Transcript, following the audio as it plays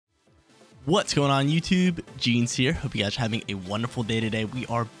What's going on YouTube? Jeans here. Hope you guys are having a wonderful day today. We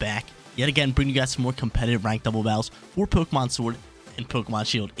are back yet again bringing you guys some more competitive ranked double battles for Pokemon Sword and Pokemon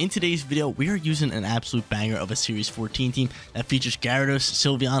Shield. In today's video, we are using an absolute banger of a Series 14 team that features Gyarados,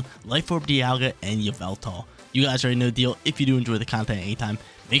 Sylveon, Life Orb Dialga, and Yveltal. You guys already know the deal. If you do enjoy the content anytime,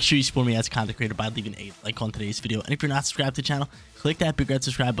 make sure you support me as a content creator by leaving a like on today's video. And if you're not subscribed to the channel, click that big red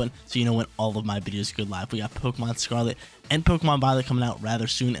subscribe button so you know when all of my videos go live. We got Pokemon Scarlet and Pokemon Violet coming out rather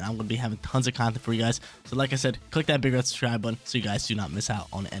soon, and I'm going to be having tons of content for you guys. So like I said, click that big red subscribe button so you guys do not miss out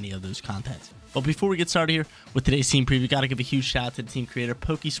on any of those contents. But before we get started here with today's team preview, got to give a huge shout out to the team creator,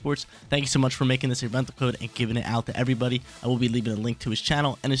 Pokesports. Thank you so much for making this a rental code and giving it out to everybody. I will be leaving a link to his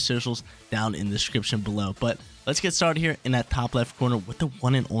channel and his socials down in the description below. But let's get started here in that top left corner with the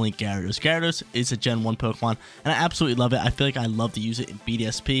one and only Gyarados. Gyarados is a Gen 1 Pokemon, and I absolutely love it. I feel like I love to use it in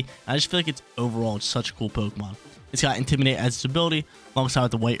BDSP. I just feel like it's overall such a cool Pokemon. It's got Intimidate as its ability, alongside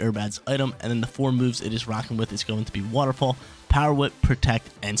with the White Herb as its item, and then the 4 moves it is rocking with is going to be Waterfall, Power Whip, Protect,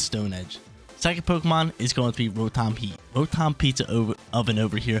 and Stone Edge. Second Pokemon is going to be Rotom Heat. Rotom Pizza Oven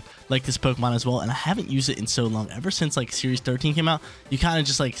over here, like this Pokemon as well, and I haven't used it in so long. Ever since like Series 13 came out, you kind of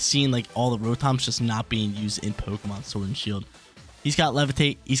just like seeing like all the Rotoms just not being used in Pokemon Sword and Shield. He's got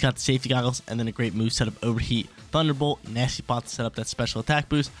Levitate, he's got the Safety Goggles, and then a great move set of Overheat, Thunderbolt, Nasty Plot to set up that special attack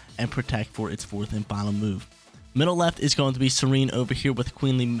boost, and Protect for its 4th and final move. Middle left is going to be Serene over here with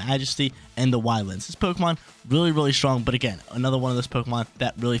Queenly Majesty and the Y-Lens. This Pokemon, really strong, but again, another one of those Pokemon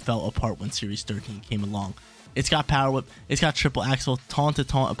that really fell apart when Series 13 came along. It's got Power Whip, it's got Triple Axle, Taunt to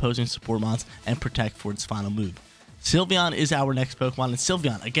taunt opposing support mons, and Protect for its final move. Sylveon is our next Pokemon, and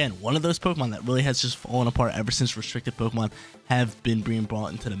Sylveon, again, one of those Pokemon that really has just fallen apart ever since restricted Pokemon have been being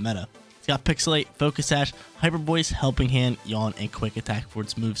brought into the meta. It's got Pixelate, Focus Sash, Hyper Voice, Helping Hand, Yawn, and Quick Attack for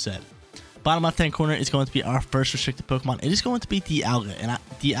its moveset. Bottom left-hand corner is going to be our first restricted Pokemon. It is going to be Dialga, and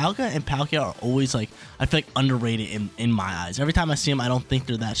Dialga and Palkia are always like, I feel like underrated in my eyes. Every time I see them, I don't think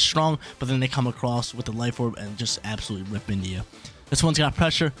they're that strong, but then they come across with the Life Orb and just absolutely rip into you. This one's got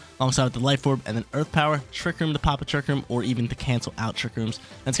Pressure alongside with the Life Orb, and then Earth Power, Trick Room to pop a Trick Room, or even to cancel out Trick Rooms.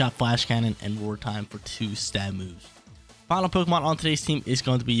 And it's got Flash Cannon and Roar Time for 2 stab moves. Final Pokemon on today's team is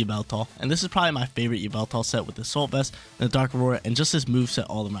going to be Yveltal, and this is probably my favorite Yveltal set with the Assault Vest and the Dark Aurora, and just this moveset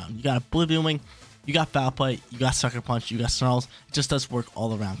all around. You got Oblivion Wing, you got Foul Play, you got Sucker Punch, you got Snarls. It just does work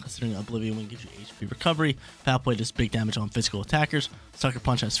all around, considering Oblivion Wing gives you HP recovery, Foul Play does big damage on physical attackers, Sucker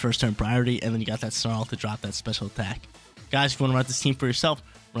Punch has first turn priority, and then you got that Snarl to drop that special attack. Guys, if you want to run this team for yourself,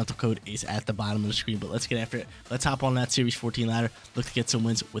 rental code is at the bottom of the screen, but let's get after it. Let's hop on that Series 14 ladder, look to get some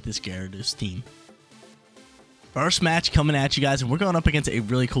wins with this Gyarados team. First match coming at you guys, and we're going up against a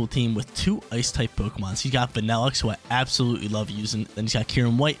really cool team with 2 Ice-type Pokemons. He's got Vanillix, who I absolutely love using. Then he's got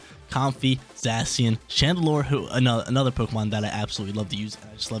Kieran White, Comfey, Zacian, Chandelure, who another Pokemon that I absolutely love to use, and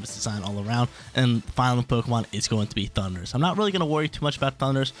I just love its design all around. And the final Pokemon is going to be Thundurus. I'm not really going to worry too much about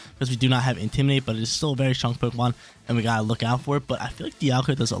Thundurus because we do not have Intimidate, but it is still a very strong Pokemon, and we got to look out for it. But I feel like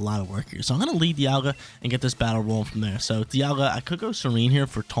Dialga does a lot of work here, so I'm going to lead Dialga and get this battle rolling from there. So Dialga, I could go Serene here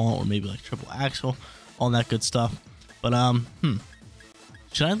for Taunt or maybe like Triple Axle, all that good stuff. But,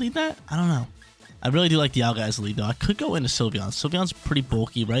 should I lead that? I don't know. I really do like Dialga as a lead, though. I could go into Sylveon. Sylveon's pretty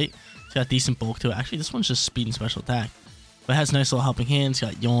bulky, right? It's got decent bulk to it. Actually, this one's just speed and special attack. But it has nice little helping hands.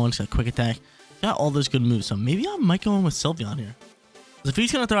 It's got Yawn. It's got quick attack. It's got all those good moves. So maybe I might go in with Sylveon here. Because if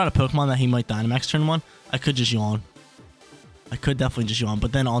he's going to throw out a Pokemon that he might Dynamax turn 1, I could just Yawn. I could definitely just Yawn.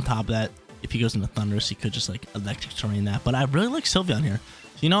 But then on top of that, if he goes into Thundurus, he could just, like, electric terrain that. But I really like Sylveon here.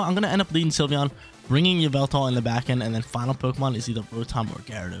 So, you know, I'm going to end up leading Sylveon, bringing Yveltal in the back end, and then final Pokemon is either Rotom or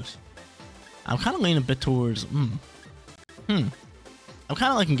Gyarados. I'm kind of leaning a bit towards, I'm kind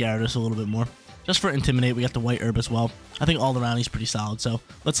of liking Gyarados a little bit more. Just for Intimidate, we got the White Herb as well. I think all around he's pretty solid, so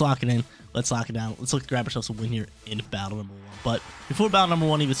let's lock it in. Let's lock it down. Let's look to grab ourselves a win here in battle number 1. But before battle number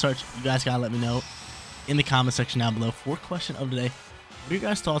 1 even starts, you guys gotta let me know in the comment section down below for question of the day. What are your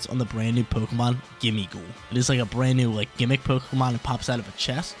guys' thoughts on the brand new Pokemon, Gimmighoul? It is like a brand new like gimmick Pokemon. It pops out of a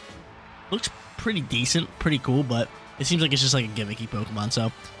chest. Looks pretty decent, pretty cool, but it seems like it's just like a gimmicky Pokemon.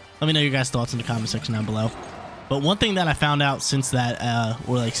 So let me know your guys' thoughts in the comment section down below. But one thing that I found out since that,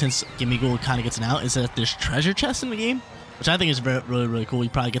 since Gimmighoul kind of gets out, is that there's treasure chests in the game, which I think is really cool.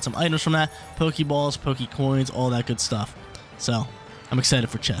 You probably get some items from that, Pokeballs, Pokecoins, all that good stuff. So I'm excited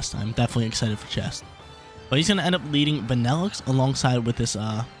for chest. I'm definitely excited for chest. But he's gonna end up leading Vanillix alongside with this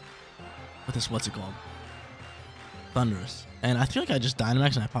what's it called? Thundurus. And I feel like I just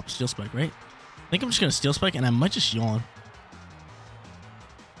Dynamax and I pop Steel Spike, right? I think I'm just gonna Steel Spike and I might just Yawn.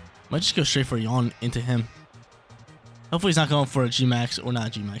 Might just go straight for a Yawn into him. Hopefully he's not going for a G-Max, or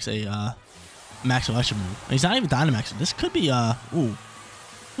not G-Max, a Max Electric move. And he's not even Dynamax. This could be, ooh.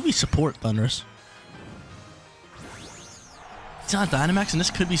 Could be support Thunders. He's not Dynamax, and this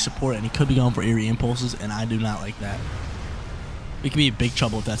could be support, and he could be going for Eerie Impulses, and I do not like that. We could be in big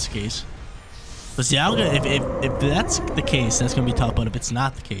trouble if that's the case. But Dialga, if that's the case, that's going to be tough. But if it's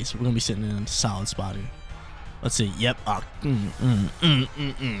not the case, we're going to be sitting in a solid spot here. Let's see. Yep.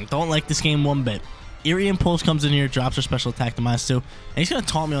 Don't like this game one bit. Eerie Impulse comes in here, drops our special attack to -2, and he's going to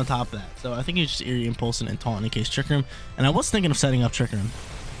taunt me on top of that. So I think he's just Eerie Impulsing and taunting in case Trick Room. And I was thinking of setting up Trick Room.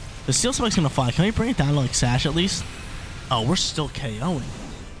 The Steel Spike's going to fly. Can we bring it down to like Sash at least? Oh, we're still KOing.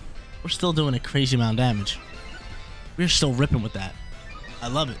 We're still doing a crazy amount of damage. We're still ripping with that. I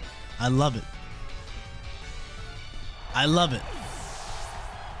love it. I love it. I love it.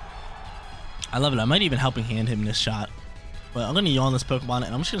 I love it. I might even helping hand him this shot. But I'm going to yawn this Pokemon,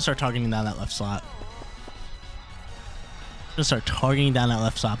 and I'm just going to start targeting down that left slot. I'm going to start targeting down that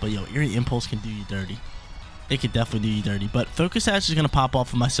left slot, but yo, Eerie Impulse can do you dirty. It could definitely do you dirty. But Focus Sash is going to pop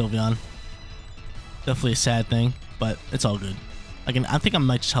off of my Sylveon. Definitely a sad thing, but it's all good. I think I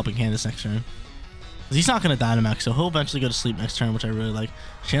might just helping hand this next turn. He's not going to Dynamax, so he'll eventually go to sleep next turn, which I really like.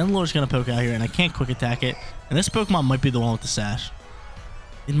 Chandelore's going to poke out here, and I can't quick attack it. And this Pokemon might be the one with the Sash.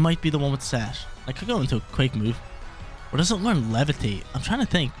 It might be the one with the Sash. I could go into a Quake move. Or does it learn Levitate? I'm trying to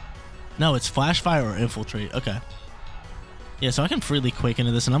think. No, it's Flash Fire or Infiltrate. Okay. Yeah, so I can freely Quake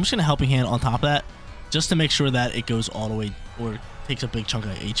into this, and I'm just going to Helping Hand on top of that, just to make sure that it goes all the way, or takes a big chunk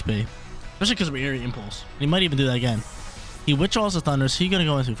of HP. Especially because we're Eerie Impulse. And he might even do that again. He withdraws the Thunders. Who are you going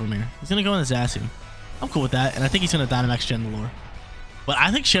to go into from here? He's going to go into Zacian. I'm cool with that, and I think he's going to Dynamax Chandelure. But I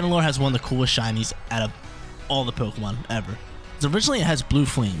think Chandelure has one of the coolest shinies out of all the Pokemon ever. Because originally it has Blue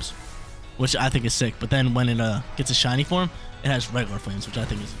Flames, which I think is sick. But then when it gets a shiny form, it has regular Flames, which I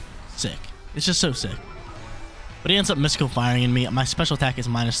think is sick. It's just so sick. But he ends up Mystical Firing in me. My special attack is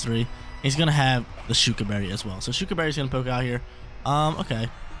 -3. He's going to have the Shuka Berry as well. So Shuka Berry's going to poke out here. Okay.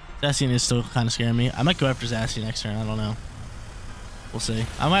 Zacian is still kind of scaring me. I might go after Zacian next turn. I don't know. We'll see.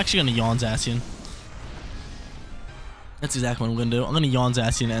 I'm actually going to Yawn Zacian. That's exactly what I'm going to do. I'm going to Yawn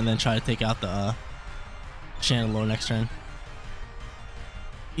Zacian and then try to take out the Chandelure next turn.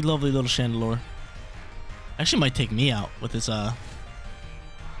 You lovely little Chandelure. Actually might take me out with this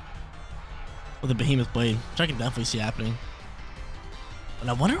with a Behemoth Blade, which I can definitely see happening. But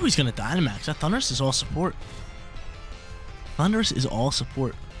I wonder who he's going to Dynamax. That Thundurus is all support. Thundurus is all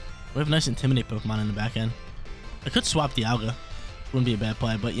support. We have a nice Intimidate Pokemon in the back end. I could swap Dialga. Wouldn't be a bad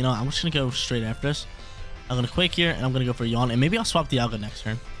play, but you know, I'm just going to go straight after this. I'm going to Quake here, and I'm going to go for a Yawn, and maybe I'll swap Dialga next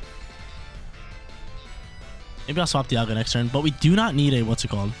turn. Maybe I'll swap Dialga next turn, but we do not need a, what's it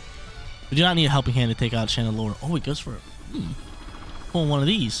called? We do not need a Helping Hand to take out Chandelure. Oh, he goes for it. Pulling one of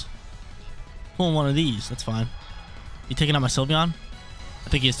these. Pulling one of these. That's fine. You taking out my Sylveon? I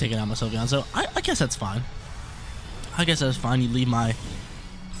think he is taking out my Sylveon, so I guess that's fine. I guess that's fine. You leave my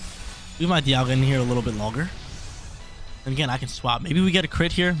Dialga in here a little bit longer. And again, I can swap. Maybe we get a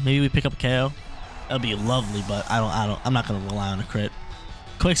crit here. Maybe we pick up a KO. That'd be lovely, but I'm not gonna rely on a crit.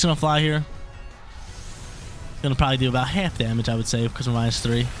 Quake's gonna fly here. Gonna probably do about half damage, I would say, because we're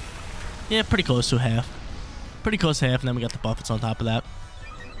 -3. Yeah, pretty close to half. Pretty close to half, and then we got the Buffets on top of that.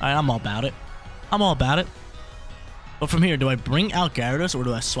 Alright, I'm all about it. I'm all about it. But from here, do I bring out Gyarados or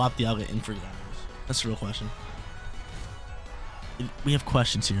do I swap Dialga in for Gyarados? That's the real question. We have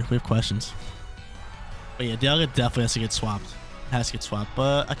questions here. We have questions. But yeah, Dialga definitely has to get swapped. It has to get swapped.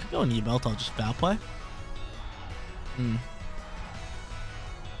 But I could go in Yveltal, just foul play.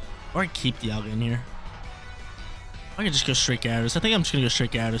 Or I keep Dialga in here. I can just go straight Gyarados. I think I'm just going to go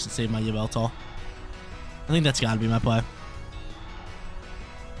straight Gyarados and save my Yveltal. I think that's got to be my play.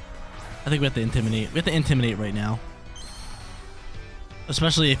 I think we have to Intimidate. We have to Intimidate right now.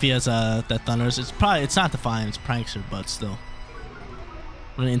 Especially if he has that Thundurus. It's not Defiant, it's Prankster, but still.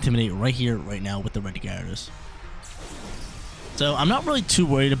 We're going to Intimidate right here, right now with the Ready Gyarados. So I'm not really too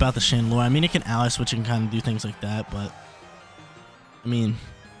worried about the Chandelure. I mean, it can ally switch and kind of do things like that, but I mean,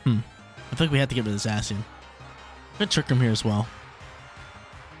 I feel like we have to get rid of Zacian. I'm going to Trick him here as well.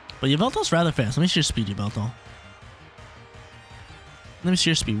 But Yveltal's rather fast. Let me see your speed, Yveltal. Let me see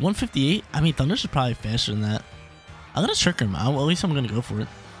your speed. 158? I mean, Thundurus is probably faster than that. I'm going to Trick him. At least I'm going to go for it.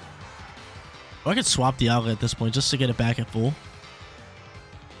 Or I could swap Dialga at this point just to get it back at full.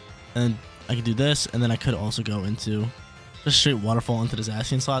 And I could do this, and then I could also go into just straight Waterfall into the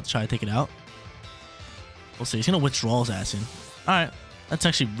Zacian slot to try to take it out. We'll see. He's going to withdraw Zacian. Alright. That's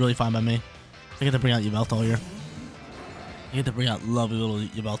actually really fine by me. I get to bring out Yveltal here. I get to bring out lovely little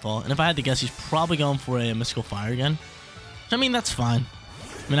Yveltal. And if I had to guess, he's probably going for a Mystical Fire again. Which, I mean, that's fine.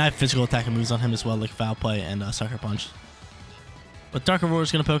 I mean, I have physical attacking moves on him as well, like Foul Play and Sucker Punch. But Dark Aurora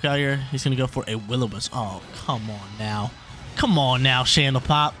is going to poke out here. He's going to go for a Will-O-Wisp. Oh, come on now. Come on now,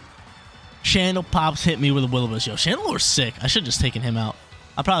 Chandlepop. Chandlepop's hit me with a Will-O-Wisp. Yo, Chandelore's sick. I should have just taken him out.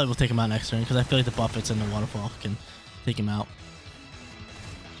 I probably will take him out next turn because I feel like the buffets and the waterfall can take him out.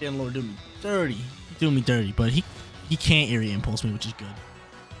 Chandelore doing me dirty. Doing me dirty, but he can't Eerie Impulse me, which is good.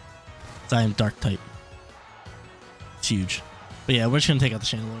 So I am Dark type. It's huge. But yeah, we're just going to take out the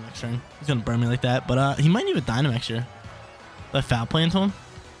Chandelure next turn. He's going to burn me like that. But he might need a Dynamax here. If I Foul Play into him.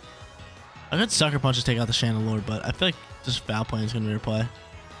 I could Sucker Punch to take out the Chandelure, but I feel like just Foul Play is going to replay.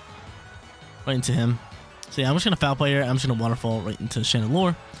 Right into him. So yeah, I'm just going to Foul Play here. I'm just going to Waterfall right into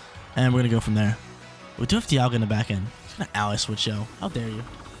Chandelure. And we're going to go from there. We do have Dialga in the back end. He's going to Ally Switch, yo. How dare you?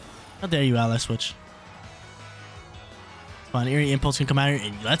 How dare you Ally Switch? It's fine. Eerie Impulse can come out here.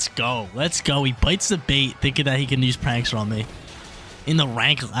 And let's go. Let's go. He bites the bait thinking that he can use Prankster on me. In the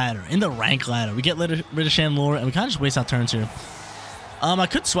rank ladder. In the rank ladder. We get rid of Chandelure. And we kind of just waste out turns here. I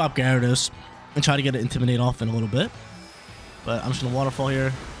could swap Gyarados and try to get it Intimidate off in a little bit. But I'm just going to Waterfall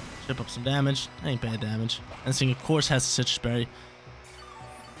here. Chip up some damage. That ain't bad damage. And this thing, of course, has the Citrus Berry.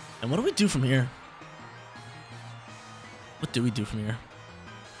 And what do we do from here? What do we do from here?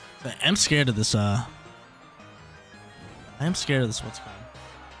 I am scared of this, I am scared of this, what's called?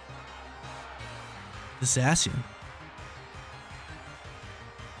 This Zacian.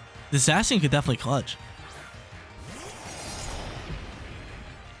 This Zacian could definitely clutch.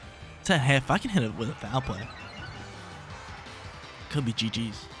 It's at half. If I can hit it with a Foul Play, could be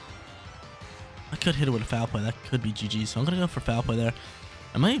GG's. I could hit it with a Foul Play. That could be GG's. So I'm going to go for Foul Play there.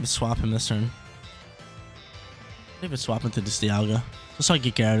 I might even swap him this turn. Maybe swap into this Dialga. Just so I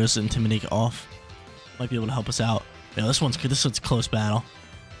get Gyarados and Intimidate off. Might be able to help us out. Yeah, this one's close battle.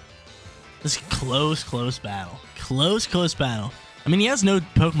 This is close battle. Close battle. I mean, he has no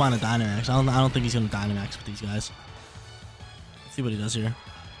Pokemon to Dynamax. I don't think he's gonna Dynamax with these guys. Let's see what he does here.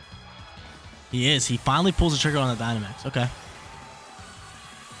 He is. He finally pulls the trigger on the Dynamax. Okay.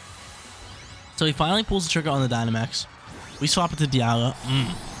 So he finally pulls the trigger on the Dynamax. We swap it to Dialga.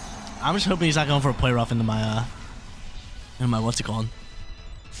 I'm just hoping he's not going for a Play Rough into my what's it called?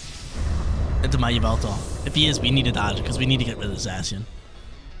 Into my Yveltal. If he is, we need to dodge it because we need to get rid of the Zacian.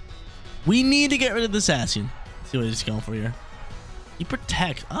 We need to get rid of the Zacian. Let's see what he's going for here. He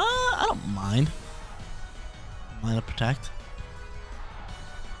protects. I don't mind. Mind to protect.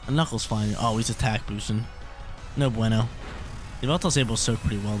 A Knuckles fine. Oh, he's attack boosting. No bueno. Yveltal's able to soak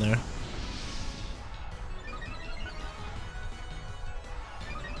pretty well there.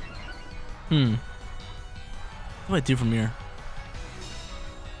 What do I do from here?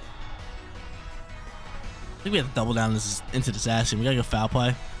 I think we have to double down into this Zacian. We gotta go Foul Play.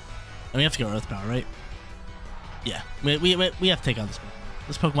 And we have to go Earth Power, right? Yeah. We have to take out this Pokemon.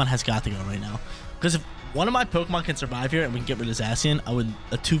 This Pokemon has got to go right now. Because if one of my Pokemon can survive here and we can get rid of Zacian, I would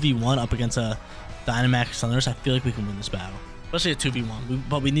a 2v1 up against a Dynamax Thundurus. I feel like we can win this battle. Especially a 2v1.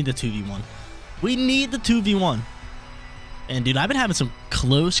 But we need the 2v1. We need the 2v1. And dude, I've been having some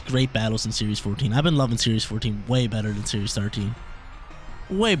close, great battles in Series 14. I've been loving Series 14 way better than Series 13.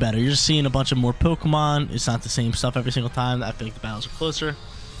 Way better. You're just seeing a bunch of more Pokemon. It's not the same stuff every single time. I feel like the battles are closer.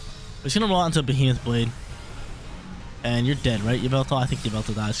 He's gonna roll out into a Behemoth Blade. And you're dead, right, Yveltal? I think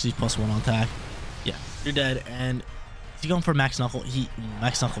Yveltal dies because he's +1 on attack. Yeah, you're dead. And is he going for Max Knuckle?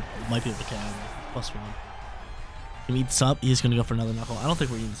 Max Knuckle might be able to KO him. +1. Can we eat this up? He's gonna go for another Knuckle. I don't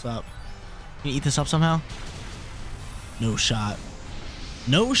think we're eating this up. Can you eat this up somehow? No shot.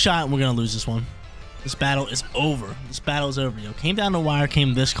 No shot, and we're gonna lose this one. This battle is over. This battle is over, yo. Came down the wire,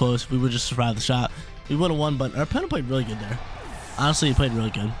 came this close. We would just survive the shot. We would have won, but our opponent played really good there. Honestly, he played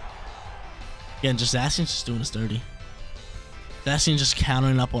really good. Again, just Zacian's just doing us dirty. Zacian just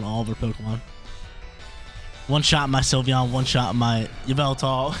countering up on all of our Pokemon. One shot my Sylveon, one shot my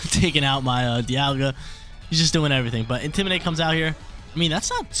Yveltal, taking out my Dialga. He's just doing everything. But Intimidate comes out here. I mean,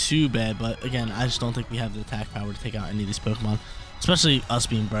 that's not too bad, but again, I just don't think we have the attack power to take out any of these Pokemon, especially us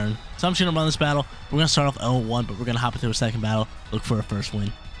being burned. So I'm just going to run this battle. We're going to start off 0-1, but we're going to hop into a second battle, look for a first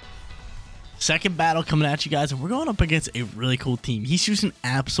win. Second battle coming at you guys, and we're going up against a really cool team. He's using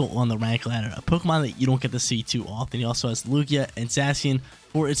Absol on the rank ladder, a Pokemon that you don't get to see too often. He also has Lugia and Zacian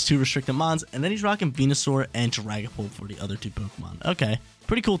for its 2 restricted mons, and then he's rocking Venusaur and Dragapult for the other 2 Pokemon. Okay,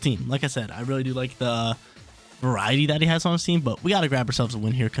 pretty cool team. Like I said, I really do like the variety that he has on his team, but we got to grab ourselves a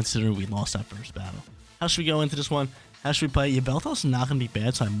win here considering we lost that first battle. How should we go into this one? How should we play? Yveltal's not going to be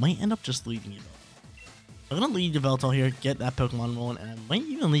bad, so I might end up just leading Yveltal. I'm going to lead Yveltal here, get that Pokemon rolling, and I might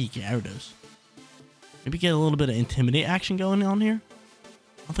even lead Gyarados. Maybe get a little bit of Intimidate action going on here.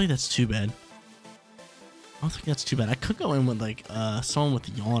 I don't think that's too bad. I could go in with like someone with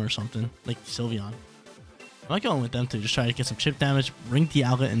Yawn or something, like Sylveon. I might go in with them too, just try to get some chip damage, bring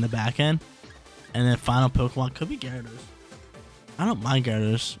Dialga in the back end, and then final Pokemon could be Gyarados. I don't mind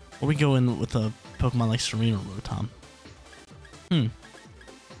Gyarados. Or we go in with a Pokemon like Serena or Rotom. Kind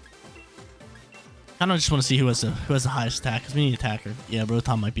of just want to see who has the highest attack, because we need an attacker. Yeah,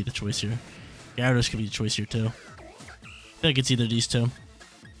 Rotom might be the choice here. Gyarados could be the choice here too. I feel like it's either these two.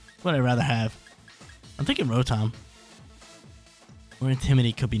 What I'd rather have. I'm thinking Rotom. Or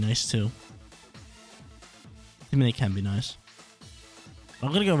Intimidate could be nice too. Intimidate can be nice.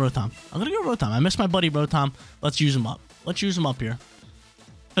 I'm gonna go Rotom. I miss my buddy Rotom. Let's use him up. Let's use him up here.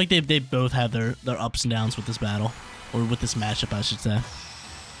 I feel like they both have their ups and downs with this battle. Or with this matchup, I should say.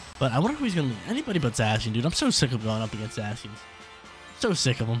 But I wonder who he's gonna lead. Anybody but Zacian, dude. I'm so sick of going up against Zacians. So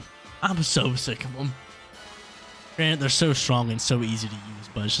sick of them. I'm so sick of them. Granted, they're so strong and so easy to use,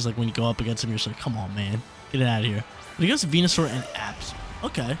 but it's just like when you go up against them, you're just like, come on, man. Get it out of here. But he goes Venusaur and Absol.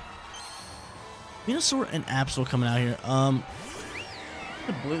 Okay. Venusaur and Absol coming out here.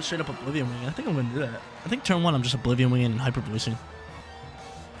 Straight up Oblivion Wing. I think I'm gonna do that. I think turn 1, I'm just Oblivion Wing and Hyper Voicing.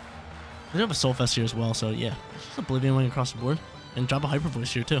 They do have a Soul Fest here as well, so yeah. Just Oblivion Wing across the board. And drop a Hyper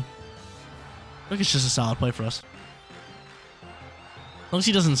Voice here too. I think it's just a solid play for us. As long as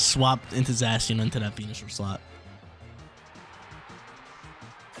he doesn't swap into Zacian into that Venusaur slot.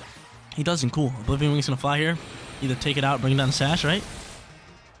 He doesn't. Cool. Oblivion Wing's gonna fly here. Either take it out, bring it down the sash, right?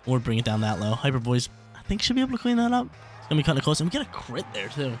 Or bring it down that low. Hyper Voice, I think, should be able to clean that up. It's gonna be kind of close. And we get a crit there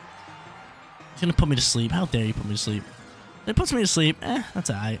too. He's gonna put me to sleep. How dare you put me to sleep? If it puts me to sleep, that's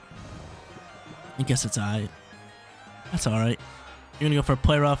alright. I guess it's alright. That's alright. You're gonna go for a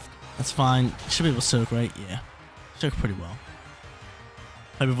play rough. That's fine. You should be able to soak, right? Yeah. Soak pretty well.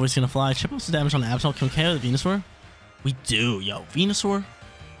 Hyper Voice gonna fly. Chip up some damage on the Absol. Can we KO the Venusaur? We do. Yo, Venusaur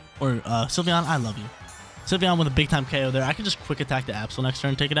or Sylveon, I love you. Sylveon with a big time KO there. I can just quick attack the Absol next turn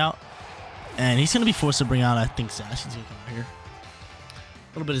and take it out. And he's gonna be forced to bring out, I think Zacian's gonna come out here.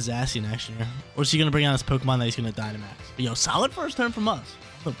 A little bit of Zacian action here. Or is he gonna bring out his Pokemon that he's gonna Dynamax? But yo, solid first turn from us.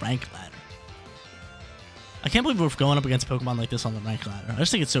 The rank ladder. I can't believe we're going up against Pokemon like this on the rank ladder. I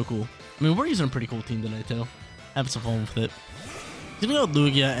just think it's so cool. I mean, we're using a pretty cool team today too. Having some fun with it. He's gonna go with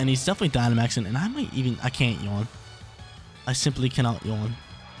Lugia, and he's definitely Dynamaxing, and I can't yawn. I simply cannot yawn.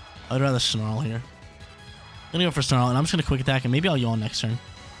 I'd rather Snarl here. I'm gonna go for Snarl, and I'm just gonna quick attack, and maybe I'll yawn next turn.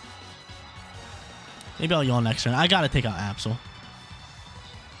 I gotta take out Absol.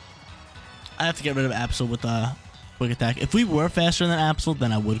 I have to get rid of Absol with quick attack. If we were faster than Absol,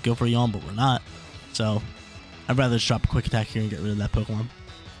 then I would go for a yawn, but we're not. So I'd rather just drop a quick attack here and get rid of that Pokemon.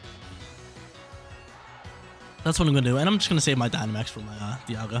 That's what I'm going to do. And I'm just going to save my Dynamax for my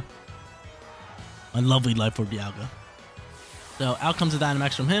Dialga. My lovely Life Orb Dialga. So out comes the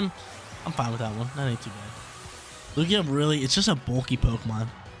Dynamax from him. I'm fine with that one. That ain't too bad. Lugia really, it's just a bulky Pokemon.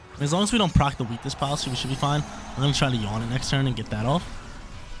 As long as we don't proc the weakness policy, we should be fine. I'm going to try to yawn it next turn and get that off.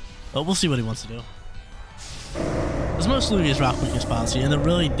 But we'll see what he wants to do. Because most Lugia's rock weakness policy, and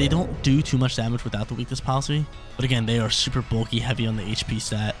they don't do too much damage without the weakness policy. But again, they are super bulky, heavy on the HP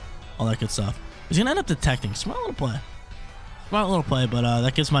stat, all that good stuff. He's gonna end up detecting. Smart little play, but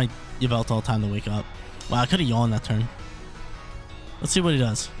that gives my Yveltal time to wake up. Wow, I could have yawned that turn. Let's see what he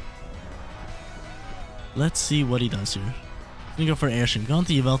does. Let's see what he does here. Let me go for Air Stream. Go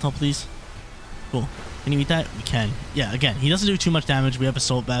into Yveltal, please. Cool. Can you eat that? We can. Yeah, again, he doesn't do too much damage. We have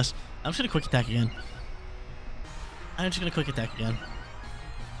Assault Vest. I'm just gonna quick attack again. I'm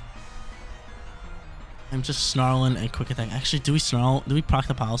just snarling and quick attack. Actually, do we snarl? Do we proc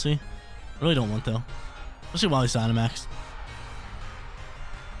the policy? I really don't want to. Especially while he's Dynamaxed.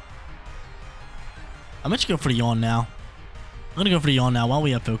 I'm going to go for the yawn now. I'm going to go for the yawn now while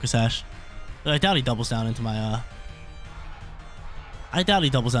we have Focus Sash. But I doubt he doubles down into my, I doubt he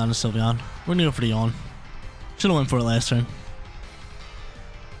doubles down into Sylveon. We're going to go for the yawn. Should have went for it last turn.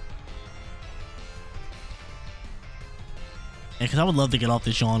 Yeah, because I would love to get off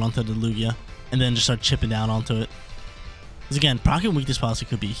this yawn onto the Lugia and then just start chipping down onto it. Because again, proccing weakness policy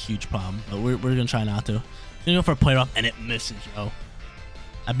could be a huge problem, but we're going to try not to. I'm going to go for a play rough, and it misses, yo.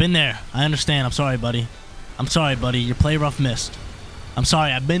 I've been there. I understand. I'm sorry, buddy. Your play rough missed. I'm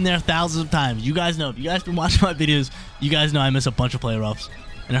sorry. I've been there thousands of times. You guys know. If you guys been watching my videos, you guys know I miss a bunch of play roughs.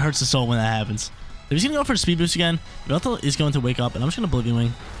 And it hurts the soul when that happens. If he's going to go for a speed boost again, Yveltal is going to wake up, and I'm just going to Oblivion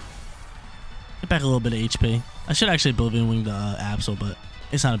Wing. Get back a little bit of HP. I should actually Oblivion Wing the Absol, but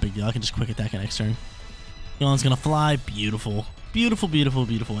it's not a big deal. I can just quick attack it next turn. Yawn's going to fly. Beautiful. Beautiful, beautiful,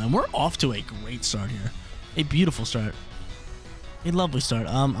 beautiful. And we're off to a great start here. A beautiful start. A lovely start.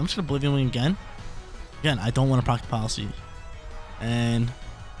 I'm just going to Oblivion Wing again. Again, I don't want to proc the policy. And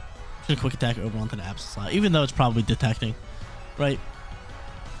I'm going to quick attack over onto the Absol slot. Even though it's probably detecting. Right?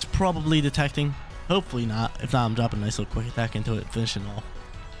 It's probably detecting. Hopefully not. If not, I'm dropping a nice little quick attack into it. Finishing off.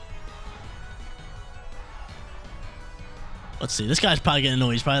 Let's see. This guy's probably getting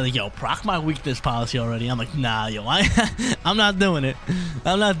annoyed. He's probably like, yo, proc my weakness policy already. I'm like, nah, yo, I'm not doing it.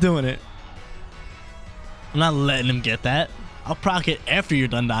 I'm not doing it. I'm not letting him get that. I'll proc it after you're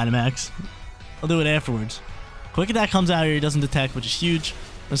done Dynamax. I'll do it afterwards. Quick Attack comes out here. He doesn't detect, which is huge. I'm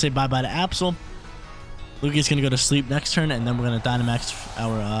going to say bye-bye to Absol. Lugia's going to go to sleep next turn, and then we're going to Dynamax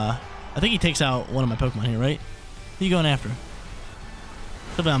our... I think he takes out one of my Pokemon here, right? Who are you going after?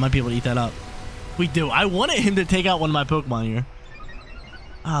 Hopefully I might be able to eat that up. We do. I wanted him to take out one of my Pokemon here.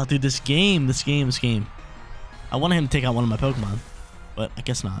 Oh, dude, this game. I wanted him to take out one of my Pokemon, but I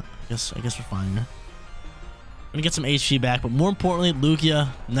guess not. I guess we're fine here. I'm gonna get some HP back, but more importantly, Lugia,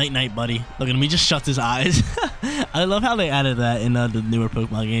 night, buddy. Look at him. He just shuts his eyes. I love how they added that in the newer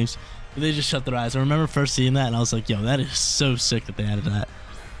Pokemon games. They just shut their eyes. I remember first seeing that, and I was like, yo, that is so sick that they added that.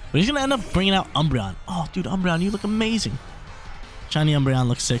 But he's gonna end up bringing out Umbreon. Oh, dude, Umbreon, you look amazing. Shiny Umbreon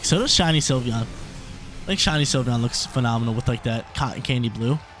looks sick. So does Shiny Sylveon. I think Shiny Sylveon looks phenomenal with like that cotton candy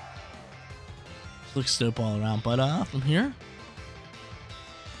blue. Looks dope all around. But from here,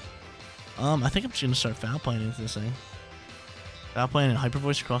 I think I'm just gonna start foul playing into this thing. Foul playing and Hyper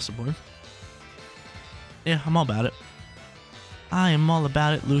Voice across the board. Yeah, I'm all about it. I am all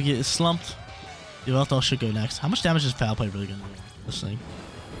about it. Lugia is slumped. Yveltal should go next. How much damage is foul play really gonna do this thing?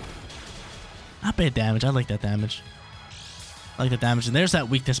 Not bad damage. I like that damage. I like that damage. And there's that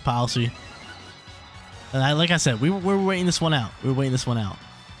weakness policy. And like I said, we're waiting this one out. We're waiting this one out.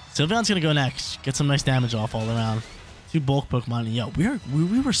 Sylveon's gonna go next. Get some nice damage off all around. 2 bulk Pokemon. And yo,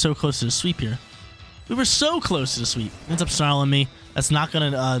 we were so close to the sweep here. We were so close to the sweep. Ends up snarling me. That's not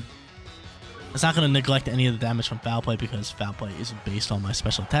gonna neglect any of the damage from foul play because foul play isn't based on my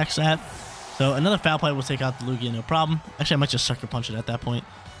special attack stat. So another foul play will take out the Lugia, no problem. Actually, I might just sucker punch it at that point.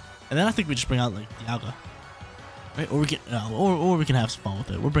 And then I think we just bring out like Dialga. Right? Or we can have some fun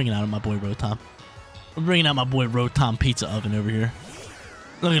with it. We're bringing out my boy Rotom. We're bringing out my boy Rotom Pizza Oven over here.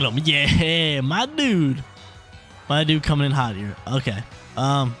 Look at him. Yeah, my dude. My dude coming in hot here. Okay.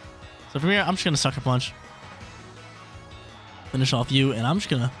 So from here, I'm just going to Sucker Punch. Finish off you. And I'm just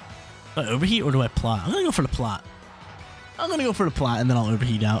going to... Do I overheat or do I plot? I'm going to go for the plot. I'm going to go for the plot and then I'll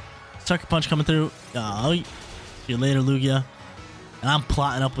overheat out. Sucker Punch coming through. Oh, see you later, Lugia. And I'm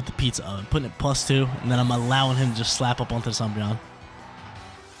plotting up with the Pizza Oven. Putting it +2. And then I'm allowing him to just slap up onto the Umbreon.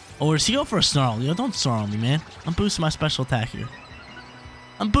 Or does he go for a Snarl? Yo, don't Snarl me, man. I'm boosting my special attack here.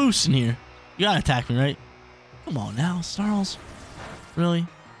 I'm boosting here. You gotta attack me, right? Come on now, Snarls. Really?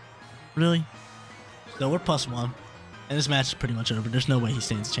 Really? So we're +1. And this match is pretty much over. There's no way he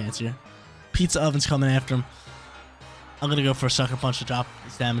stands a chance here. Pizza Oven's coming after him. I'm gonna go for a Sucker Punch to drop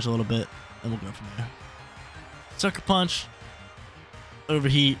his damage a little bit. And we'll go from there. Sucker Punch.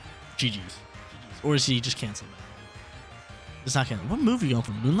 Overheat. GG's. Or is he just canceling that? It's not gonna. What move are you going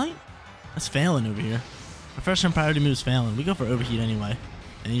for? Moonlight? That's failing over here. Our first turn priority move is failing. We go for overheat anyway.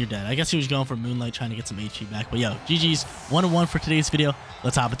 And you're dead. I guess he was going for Moonlight trying to get some HP back. But yo, GG's 1-1 for today's video.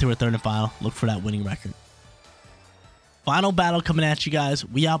 Let's hop into our third and final. Look for that winning record. Final battle coming at you guys.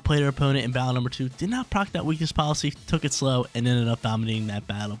 We outplayed our opponent in battle number 2. Did not proc that weakness policy. Took it slow and ended up dominating that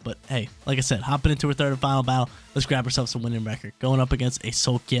battle. But hey, like I said, hopping into our third and final battle. Let's grab ourselves a winning record. Going up against a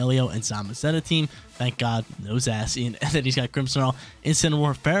Solgaleo and Zamazenta team. Thank God, no Zacian. And then he's got Grimmsnarl,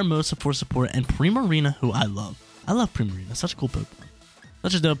 Incineroar, Pheromosa for support, and Primarina, who I love. I love Primarina. Such a cool Pokemon.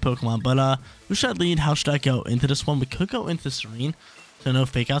 Such a dope Pokemon. But who should I lead? How should I go into this one? We could go into Serene. So no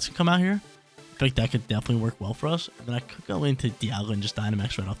fake outs can come out here. I feel like that could definitely work well for us. And then I could go into Dialga and just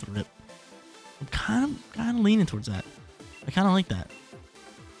Dynamax right off the rip. I'm kind of leaning towards that. I kind of like that.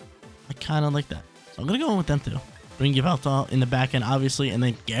 So I'm going to go in with them too. Bring Yveltal in the back end, obviously. And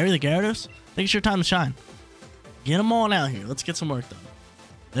then Gary the Gyarados. I think it's your time to shine. Get them all out here. Let's get some work done.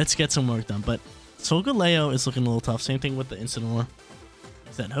 But Solgaleo is looking a little tough. Same thing with the Incineroar. Like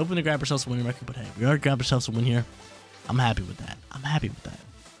I said, hoping to grab ourselves a winning record. But hey, we already grabbed ourselves a win here. I'm happy with that.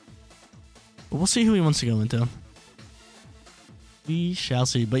 But we'll see who he wants to go into. We shall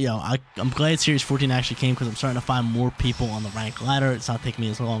see. But yo, I'm glad Series 14 actually came because I'm starting to find more people on the rank ladder. It's not taking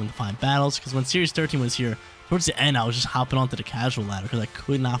me as long to find battles because when Series 13 was here, towards the end, I was just hopping onto the casual ladder because I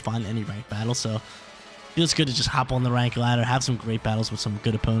could not find any ranked battles. So it feels good to just hop on the rank ladder, have some great battles with some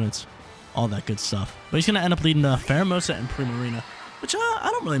good opponents, all that good stuff. But he's going to end up leading Pheromosa and Primarina, which I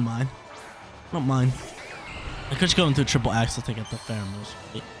don't really mind. I don't mind. I could just go into a triple axle to get the Pheromosa.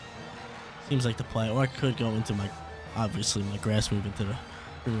 Right? Seems like the play. Or I could go into obviously my grass move into the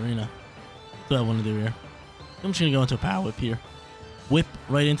Primarina. That's what I want to do here. I'm just going to go into a Power Whip here. Whip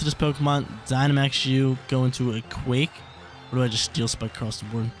right into this Pokemon. Dynamax you. Go into a Quake. Or do I just Steel Spike across the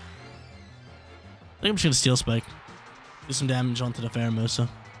board? I think I'm just going to Steel Spike. Do some damage onto the Pheromosa.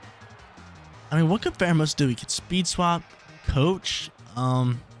 I mean, what could Pheromosa do? He could Speed Swap. Coach,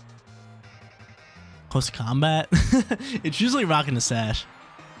 close combat. It's usually rocking the sash.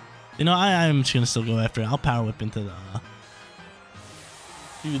 You know, I'm just gonna still go after it. I'll power whip into the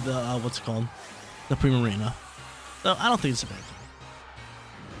what's it called, the Primarina. So I don't think it's a bad turn.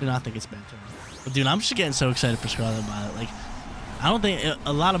 Do not think it's a bad turn. But dude, I'm just getting so excited for Scarlet and Violet. Like, I don't think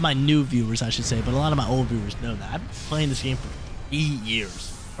a lot of my new viewers, I should say, but a lot of my old viewers know that I've been playing this game for 3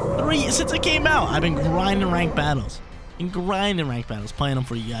 years. 3 years since it came out. I've been grinding ranked battles. Playing them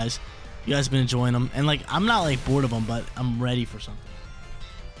for you guys. You guys have been enjoying them, and like, I'm not like bored of them, but I'm ready for something.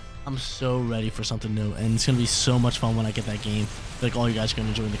 I'm so ready for something new, and it's gonna be so much fun when I get that game. Like, all you guys are gonna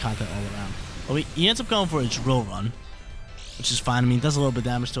enjoy the content all around. But he ends up going for a drill run, which is fine. I mean, it does a little bit of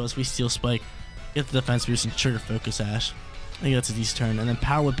damage to us. We steal spike, get the defense boost, and trigger focus ash. I think that's a decent turn, and then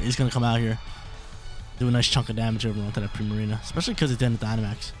power whip is gonna come out here, do a nice chunk of damage over onto that Primarina, especially because it didn't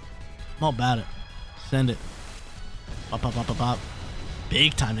Dynamax. I'm all about it. Send it. Pop, pop, pop, pop, pop.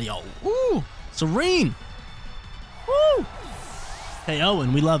 Big time, yo. Woo! Serene! Woo! KO,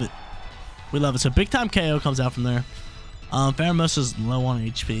 and we love it. We love it. So big time KO comes out from there. Pheromosa's low on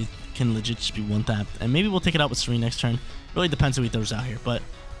HP. Can legit just be one tapped. And maybe we'll take it out with Serene next turn. Really depends who he throws out here. But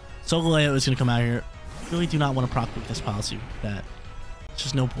Solgaleo is going to come out here. Really do not want to proc weakness policy with that. It's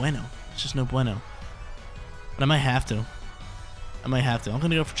just no bueno. It's just no bueno. But I might have to. I'm going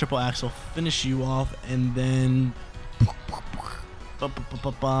to go for triple axle. Finish you off. And then...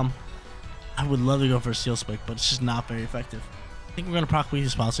 I would love to go for a Steel Spike, but it's just not very effective. I think we're going to proc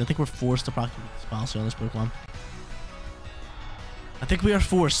weakness policy. I think we're forced to proc weakness policy on this Pokemon. I think we are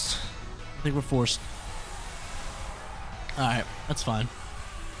forced. Alright, that's fine.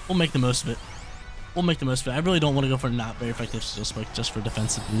 We'll make the most of it. I really don't want to go for a not very effective Steel Spike just for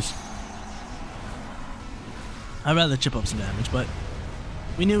defensive boost. I'd rather chip up some damage, but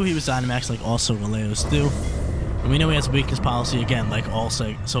we knew he was Dynamax like all Solgaleos do. And we know he has a weakness policy again like all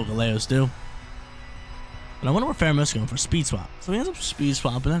Solgaleos do. But I wonder where Pheromosa is going for speed swap. So he ends up speed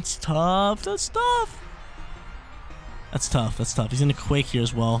swap, and that's tough. That's tough. He's going to Quake here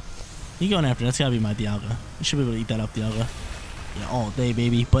as well. He going after it. That's got to be my Dialga. You should be able to eat that up, Dialga. Yeah, all day,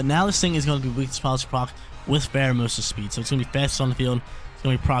 baby. But now this thing is going to be weakness policy proc with Pheromosa speed. So it's going to be fastest on the field. It's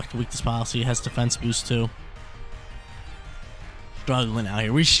going to be proc to weakness policy. It has defense boost too. Struggling out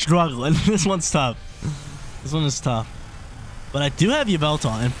here. We're struggling. This one's tough. This one is tough. But I do have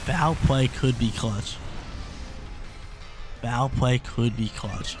Yveltal, and foul play could be clutch. Foul play is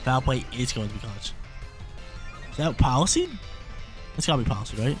going to be clutch. Is that policy? It's gotta be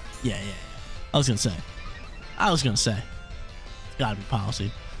policy, right? Yeah. I was gonna say. It's gotta be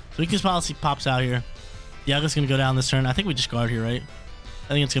policy. So weakness policy pops out here. Dialga's gonna go down this turn. I think we just guard here, right? I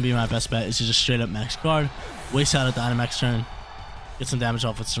think it's gonna be my best bet is to just straight up max guard. Waste out a Dynamax turn. Get some damage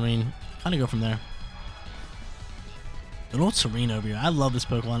off with Serene. Kinda go from there. Good old Serene over here. I love this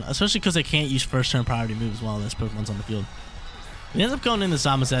Pokemon, especially because they can't use first turn priority moves while this Pokemon's on the field. He ends up going into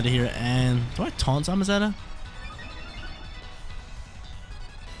Zamazenta here, and do I taunt Zamazenta?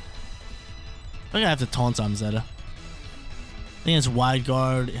 I think I have to taunt Zamazenta. I think it has wide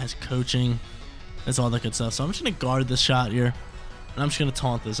guard, it has coaching, that's all that good stuff. So I'm just gonna guard this shot here, and I'm just gonna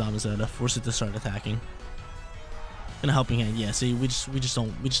taunt the Zamazenta, force it to start attacking. Gonna helping hand, yeah. See, we just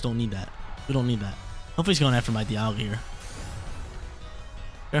don't need that. We don't need that. Hopefully he's going after my Dialga here.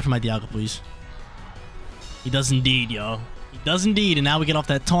 Go after my Dialga, please. He does indeed, yo. He does indeed, and now we get off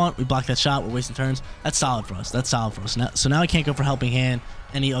that taunt. We block that shot. We're wasting turns. That's solid for us. So now I can't go for helping hand,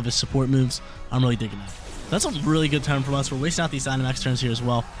 any of his support moves. I'm really digging that. That's a really good turn from us. We're wasting out these Dynamax turns here as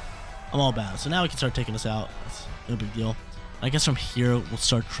well. I'm all about it. So now we can start taking us out. That's no big deal. I guess from here, we'll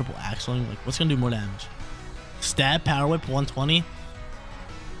start triple axling. Like, what's going to do more damage? Stab, power whip, 120.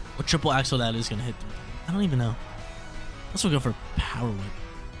 What triple axle that is going to hit? I don't even know. Let's go for power whip.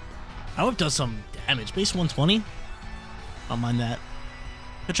 Power whip does some damage. Base 120. I don't mind that.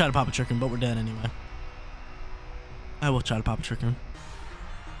 Could try to pop a trick in, but we're dead anyway. I will try to pop a trick in.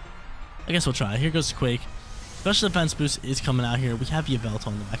 I guess we'll try. Here goes the Quake. Special defense boost is coming out here. We have Yveltal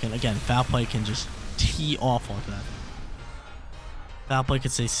on the back end. Again, foul play can just tee off onto that. Foul play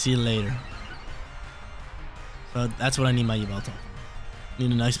could say, see you later. So that's what I need my Yveltal.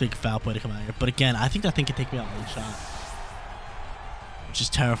 Need a nice big foul play to come out here. But again, I think that thing can take me out one shot. Which is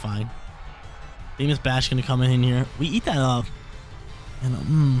terrifying. Famous Bash gonna come in here. We eat that up.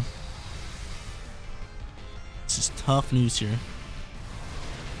 And this is tough news here.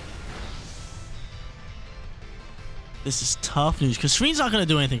 This is tough news because Serene's not gonna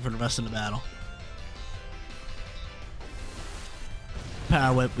do anything for the rest of the battle.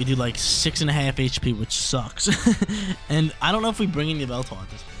 Power whip, we do like 6.5 HP, which sucks. And I don't know if we bring in the Yveltal at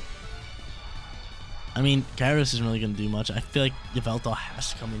this point. I mean, Gyarados isn't really going to do much. I feel like Yveltal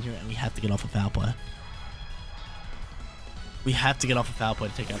has to come in here, and we have to get off a foul play. We have to get off a foul play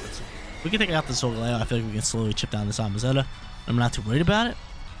to take out this. If we can take out the Solgaleo, I feel like we can slowly chip down this Amazetta. I'm not too worried about it.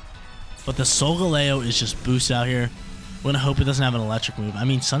 But the Solgaleo is just boost out here. We're going to hope it doesn't have an electric move. I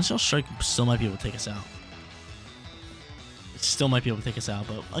mean, Sunshine Strike still might be able to take us out. It still might be able to take us out,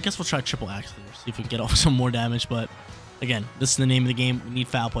 but I guess we'll try Triple Axe here. See if we can get off some more damage. But again, this is the name of the game. We need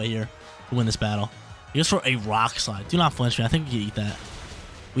foul play here to win this battle. He goes for a Rock Slide. Do not flinch me. I think we can eat that.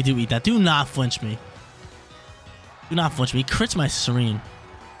 We do eat that. Do not flinch me. Do not flinch me. He crits my Serene.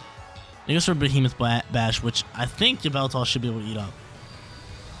 He goes for Behemoth Bash, which I think Yveltal should be able to eat up.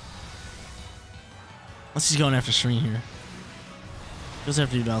 Unless he's going after Serene here. Goes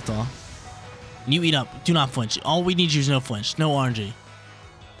after Yveltal. You eat up. Do not flinch. All we need you is no flinch. No RNG.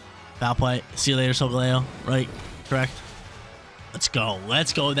 Foul play. See you later, Solgaleo. Right? Correct? Let's go.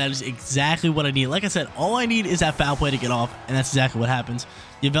 Let's go. That is exactly what I need. Like I said, all I need is that foul play to get off, and that's exactly what happens.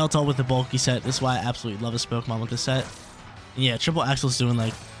 Yveltal with the bulky set. This is why I absolutely love this Pokemon with this set. And yeah, Triple Axel's doing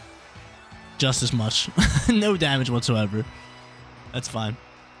like just as much. No damage whatsoever. That's fine.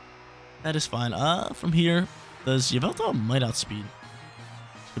 That is fine. From here, does Yveltal might outspeed?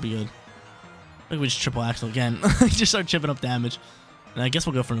 Could be good. I think we just Triple Axel again. Just start chipping up damage. And I guess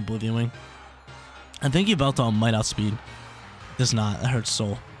we'll go for an Oblivion Wing. I think Yveltal might outspeed. Does not. That hurts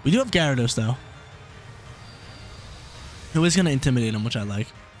soul. We do have Gyarados though. Who is going to intimidate him, which I like.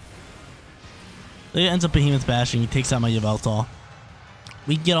 It ends up Behemoth Bashing. He takes out my Yveltal.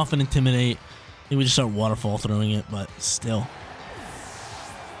 We get off and Intimidate. I think we just start Waterfall throwing it, but still.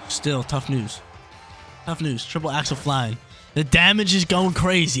 Still, tough news. Tough news. Triple Axel flying. The damage is going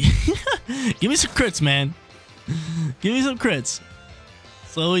crazy. Give me some crits, man. Give me some crits.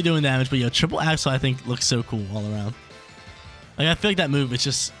 Slowly doing damage, but yo, Triple Axel I think looks so cool all around. Like, I feel like that move is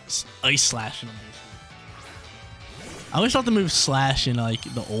just Ice Slash in them. I always thought the move Slash in like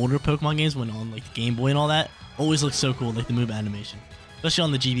the older Pokemon games when on like the Game Boy and all that always looked so cool, like the move animation. Especially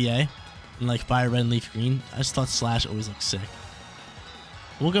on the GBA and like Fire Red and Leaf Green. I just thought Slash always looked sick.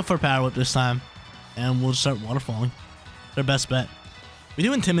 We'll go for a Power Whip this time, and we'll just start Waterfalling. Their best bet. We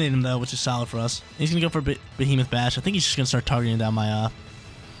do Intimidate him though, which is solid for us. He's gonna go for Behemoth Bash. I think he's just gonna start targeting down my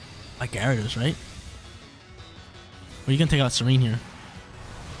my Gyarados, right? Or are you gonna take out Serene here?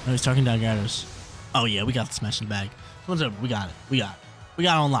 No, he's targeting down Gyarados. Oh yeah, we got the smash in the bag. What's up? We got it. We got it. We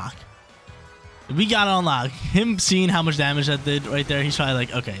got it on lock. We got it on lock. Him seeing how much damage that did right there, he's probably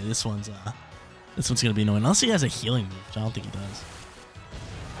like, okay, this one's gonna be annoying. Unless he has a healing move, which I don't think he does.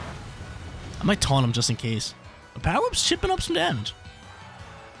 I might taunt him just in case. But Power Whip's chipping up some damage.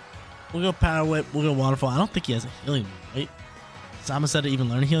 We'll go Power Whip. We'll go Waterfall. I don't think he has a healing move, right? Sama said to even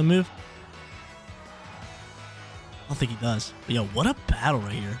learn a healing move. I don't think he does. But yo, what a battle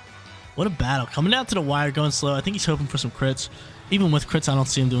right here. What a battle. Coming down to the wire, going slow. I think he's hoping for some crits. Even with crits, I don't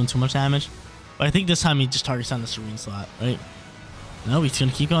see him doing too much damage. But I think this time he just targets down the Serene slot, right? No, he's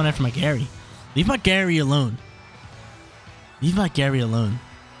going to keep going after my Gary. Leave my Gary alone. Leave my Gary alone.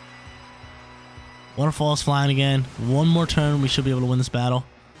 Waterfall's flying again. One more turn, we should be able to win this battle.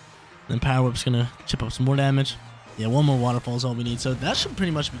 Then Power Whip's going to chip up some more damage. Yeah, one more Waterfall is all we need. So that should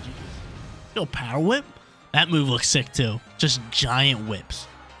pretty much be GG. Yo, Power Whip? That move looks sick too. Just giant whips.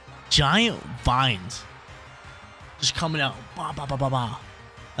 Giant vines. Just coming out. Bah, bah, bah, bah, bah.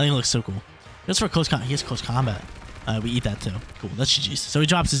 I think it looks so cool. That's for close combat. He has close combat. We eat that too. Cool. That's GG's. So he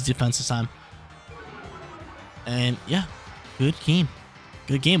drops his defense this time. And yeah, good game.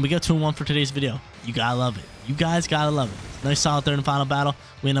 Good game. We got 2-1 for today's video. You gotta love it. You guys gotta love it. Nice solid third and final battle.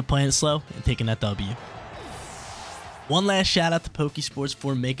 We end up playing it slow and taking that W. One last shout out to Pokesports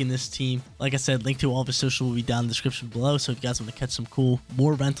for making this team. Like I said, link to all of his social will be down in the description below. So if you guys want to catch some cool,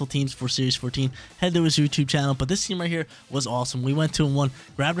 more rental teams for Series 14, head to his YouTube channel. But this team right here was awesome. We went 2-1,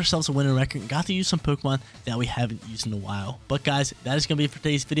 grabbed ourselves a winning record, and got to use some Pokemon that we haven't used in a while. But guys, that is going to be it for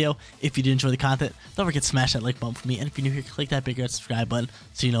today's video. If you did enjoy the content, don't forget to smash that like button for me. And if you're new here, click that big red subscribe button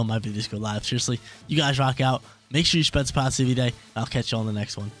so you know my videos go live. Seriously, you guys rock out. Make sure you spread some positivity today. I'll catch you on the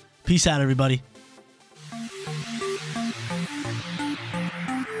next one. Peace out, everybody.